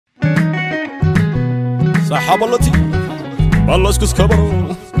صحابلتي والله اسكس كبروا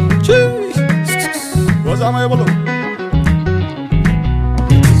وزعما يبلو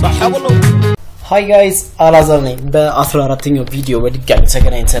صحابلو Hi guys አላዛር ነኝ በ14ኛው ቪዲዮ በድጋሚ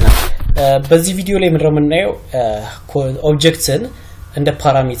ተገናኝተናል በዚህ ቪዲዮ ላይ ምንድነው የምናየው ኦብጀክትን እንደ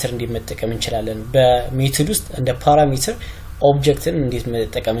ፓራሜትር እንዴት መጠቀም እንችላለን በሜথድ ውስጥ እንደ ፓራሜትር ኦብጀክትን እንዴት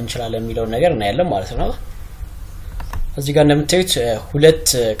መጠቀም እንችላለን የሚለው ነገር እናያለን ማለት ነው እዚህ ጋር እንደምታዩት ሁለት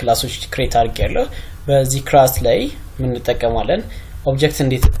ክላሶች ክሬት አድርጌያለሁ በዚህ ክላስ ላይ ምን እንጠቀማለን ኦብጀክት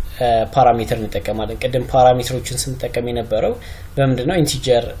እንዴት ፓራሜትር እንጠቀማለን ቀደም ፓራሜትሮችን ስንጠቀም የነበረው በመንደነው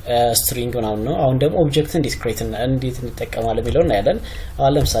ኢንቲጀር ስትሪንግ ነው አሁን ደግሞ ኦብጀክት እንዴት ክሬት እንዴት እንጠቀማለን የሚለው እናያለን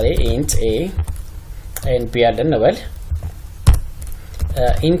አሁን ለምሳሌ int a and b አለን ነው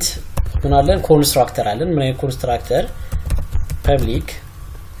int ምን አለን ኮንስትራክተር አለን ምን አይነት ኮንስትራክተር public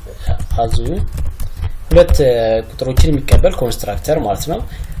አዙ ሁለት ቁጥሮችን የሚቀበል ኮንስትራክተር ማለት ነው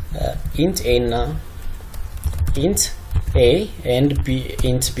int a እና int a and b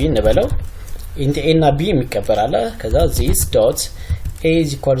int b እንበለው int a እና b የሚቀበል አለ ከዛ this dot a is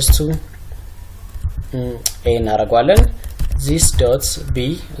equals to a እናደርጋለን this dot b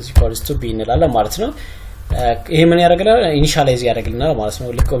is equals to b እንላለን ማለት ነው ይሄ ምን ያደርግልናል ኢኒሻላይዝ ያደርግልናል ማለት ነው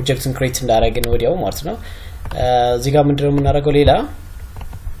ልክ ኦብጀክትን ክሬት እንዳደረግን ወዲያው ማለት ነው እዚህ ጋር ምንድነው የምናደርገው ሌላ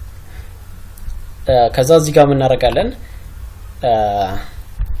ከዛ እዚህ ጋር ምን እናደርጋለን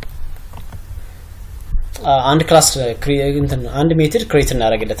አንድ ክላስ አንድ ሜትድ ክሬት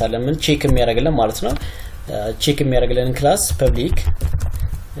እናደርግለታለን ምን ቼክ የሚያደርግልን ማለት ነው ቼክ የሚያደርግልን ክላስ ፐብሊክ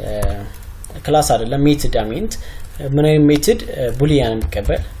ክላስ አይደለም ሜትድ አሚንት ምን አይነት ሜትድ ቡሊያን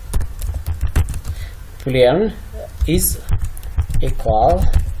የሚቀበል ቡሊያን is equal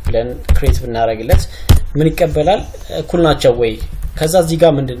ብለን ክሬት ብናደርግለት ምን ይቀበላል እኩል ናቸው ወይ ከዛ እዚህ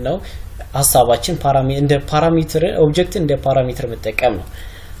ጋር ምንድነው ሐሳባችን እንደ ፓራሜትር ኦብጀክት እንደ ፓራሜትር መጠቀም ነው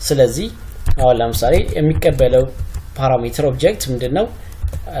ስለዚህ አሁን ለምሳሌ የሚቀበለው ፓራሜትር ኦብጀክት ምንድነው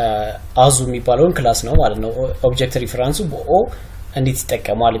አዙ የሚባለውን ክላስ ነው ማለት ነው ኦብጀክት ሪፈረንሱ በኦ እንዴት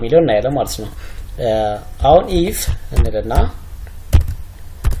ይጠቀማል የሚለው እናያለን ማለት ነው አሁን if እንደና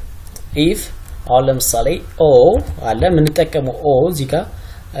if አሁን ለምሳሌ o አለ ምን ተጠቀመው o እዚህ ጋር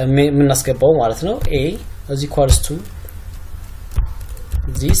ምን እናስገባው ማለት ነው a is equals to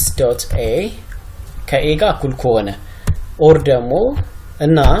this dot a ከa ጋር እኩል ከሆነ or ደግሞ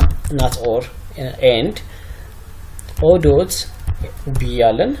እና not or and o dot b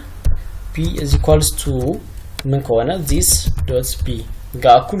ያለን b is equals to ምን ከሆነ this dot b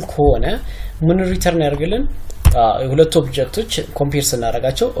ጋር እኩል ከሆነ ምን ሪተርን ያደርግልን ሁለት ኦብጀክቶች ኮምፔር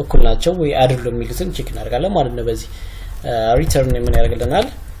ስናደርጋቸው እኩል ናቸው ወይ አይደሉም የሚሉትን ቼክ እናደርጋለን ማለት ነው በዚህ ሪተርን ምን ያደርግልናል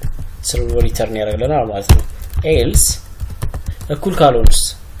ስሩ ሪተርን ያደርግልናል ማለት ነው else እኩል ካልሆነስ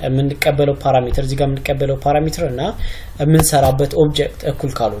የምንቀበለው ፓራሜትር እዚህ ጋር የምንቀበለው ፓራሜትር እና የምንሰራበት ኦብጀክት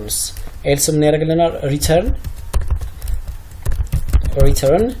እኩል ካልሆነስ else ምን ያደርግልናል ሪተርን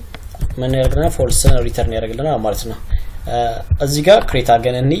ምን ያደርግልናል false ሪተርን ያደርግልናል ማለት ነው እዚህ ጋር ክሬት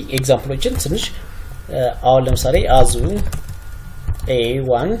አድርገን እኒ ኤግዛምፕሎችን ትንሽ አሁን ለምሳሌ አዙ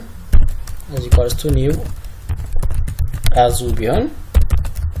a1 is equals to new አዙ ቢሆን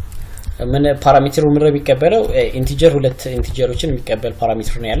ምን ፓራሜትሩ ምን የሚቀበለው ኢንቲጀር ሁለት ኢንቲጀሮችን የሚቀበል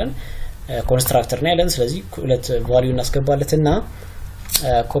ፓራሜትር ነው ያለን ኮንስትራክተር ነው ያለን ስለዚህ ሁለት ቫልዩ እናስገባለትና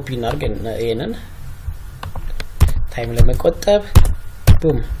ኮፒ እናርግ ይሄንን ታይም ለመቆጠብ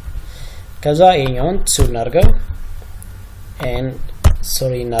ቡም ከዛ ይሄኛውን ቱ እናርገው and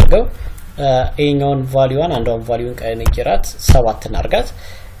sorry እናርገው ይሄኛውን ቫልዩዋን አንዷን ቫልዩን ቀንቂራት 7 እናርጋት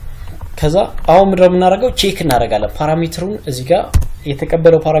ከዛ አሁን ምንድነው እናደርገው ቼክ እናደርጋለን ፓራሜትሩን እዚህ ጋር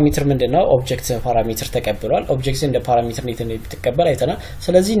የተቀበለው ፓራሜትር ምንድነው ኦብጀክት ፓራሜትር ተቀብሏል ኦብጀክት እንደ ፓራሜትር ነው የተቀበለ አይተና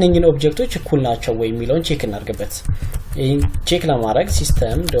ስለዚህ እነኚህን ኦብጀክቶች እኩል ናቸው ወይ የሚለውን ቼክ እናድርግበት ይሄን ቼክ ለማድረግ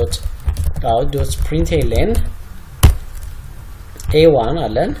system.out.println a1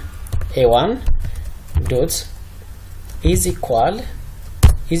 አለን a1 dot is equal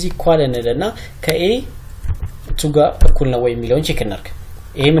እንልና ከa to ጋር እኩል ነው ወይ የሚለውን ቼክ እናድርግ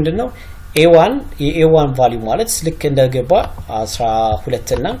ይሄ ምንድነው a1 የa1 ቫልዩ ማለት ልክ እንደገባ 12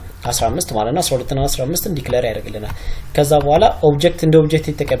 እና 15 ማለት ነው 12 እና 15 ዲክሌር ያደርግልናል ከዛ በኋላ ኦብጀክት እንደ ኦብጀክት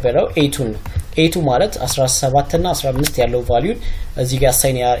የተቀበለው a2 ነው a2 ማለት 17 እና 15 ያለው ቫልዩ እዚህ ጋር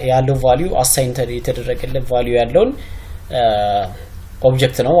አሳይን ያለው ቫልዩ አሳይን የተደረገለት ቫልዩ ያለውን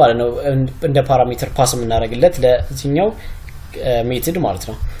ኦብጀክት ነው ማለት ነው እንደ ፓራሜትር ፓስ የምናደርግለት ለዚህኛው ሜትድ ማለት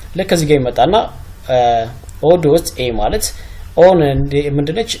ነው ልክ እዚህ ጋር ይመጣና o dot a ማለት on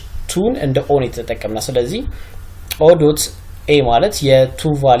ምንድነች 2 እንደ on የተጠቀምና ስለዚህ o dot a ማለት የ2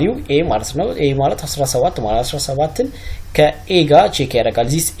 ቫልዩ a ማለት ነው a ማለት 17 ማለት 17ን ከa ጋር ቼክ ያደርጋል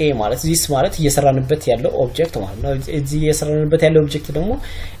this a ማለት this ማለት እየሰራንበት ያለው ኦብጀክት ማለት ነው እዚህ እየሰራንበት ያለው ኦብጀክት ደግሞ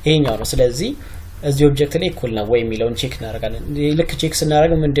ይሄኛው ነው ስለዚህ እዚህ ኦብጀክት ላይ እኩል ነው ወይ የሚለውን ቼክ እናደርጋለን ልክ ቼክ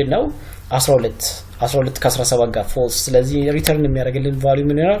ስናደርግ ምንድነው 12 ከ17 ጋር ፎልስ ስለዚህ ሪተርን የሚያደርግልን ቫልዩ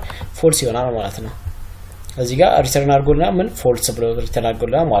ምን ይሆናል ፎልስ ይሆናል ማለት ነው እዚህ ጋር ሪተርን አድርጎልና ምን ፎልስ ብሎ ሪተርን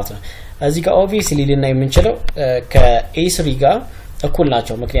አድርጎልና ማለት ነው እዚህ ጋር ኦብቪየስሊ ልና የምንችለው ከA3 ጋር እኩል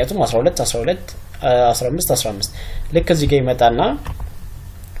ናቸው ምክንያቱም 12 15 ልክ እዚህ ጋር ይመጣና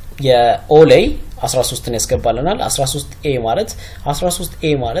የኦ ላይ 13 ነው ያስገባልናል 13A ማለት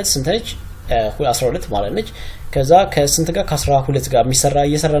ስንት ነች 12 ማለት ነች ከዛ ከስንት ጋር ከ12 ጋር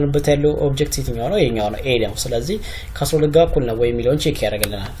እየሰራንበት ያለው ኦብጀክት የትኛው ነው የኛው ነው A ነው ስለዚህ ከ12 ጋር እኩል ነው ወይ የሚለውን ቼክ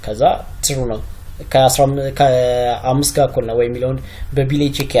ያደርግልናል ከዛ ትሩ ነው ከ5 ጋር እኩል ነው ወይ የሚለውን በቢ ላይ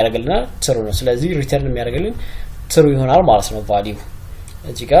ቼክ ያደርግልናል ትሩ ነው ስለዚህ ሪተርን የሚያደርግልን ትሩ ይሆናል ማለት ነው ቫልዩ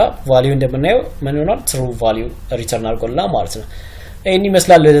እዚህ ጋር ቫልዩ እንደምናየው ምን ይሆናል ትሩ ቫልዩ ሪተርን አድርጎልናል ማለት ነው ይሄን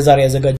ይመስላል ለዛሬ ያዘጋጀ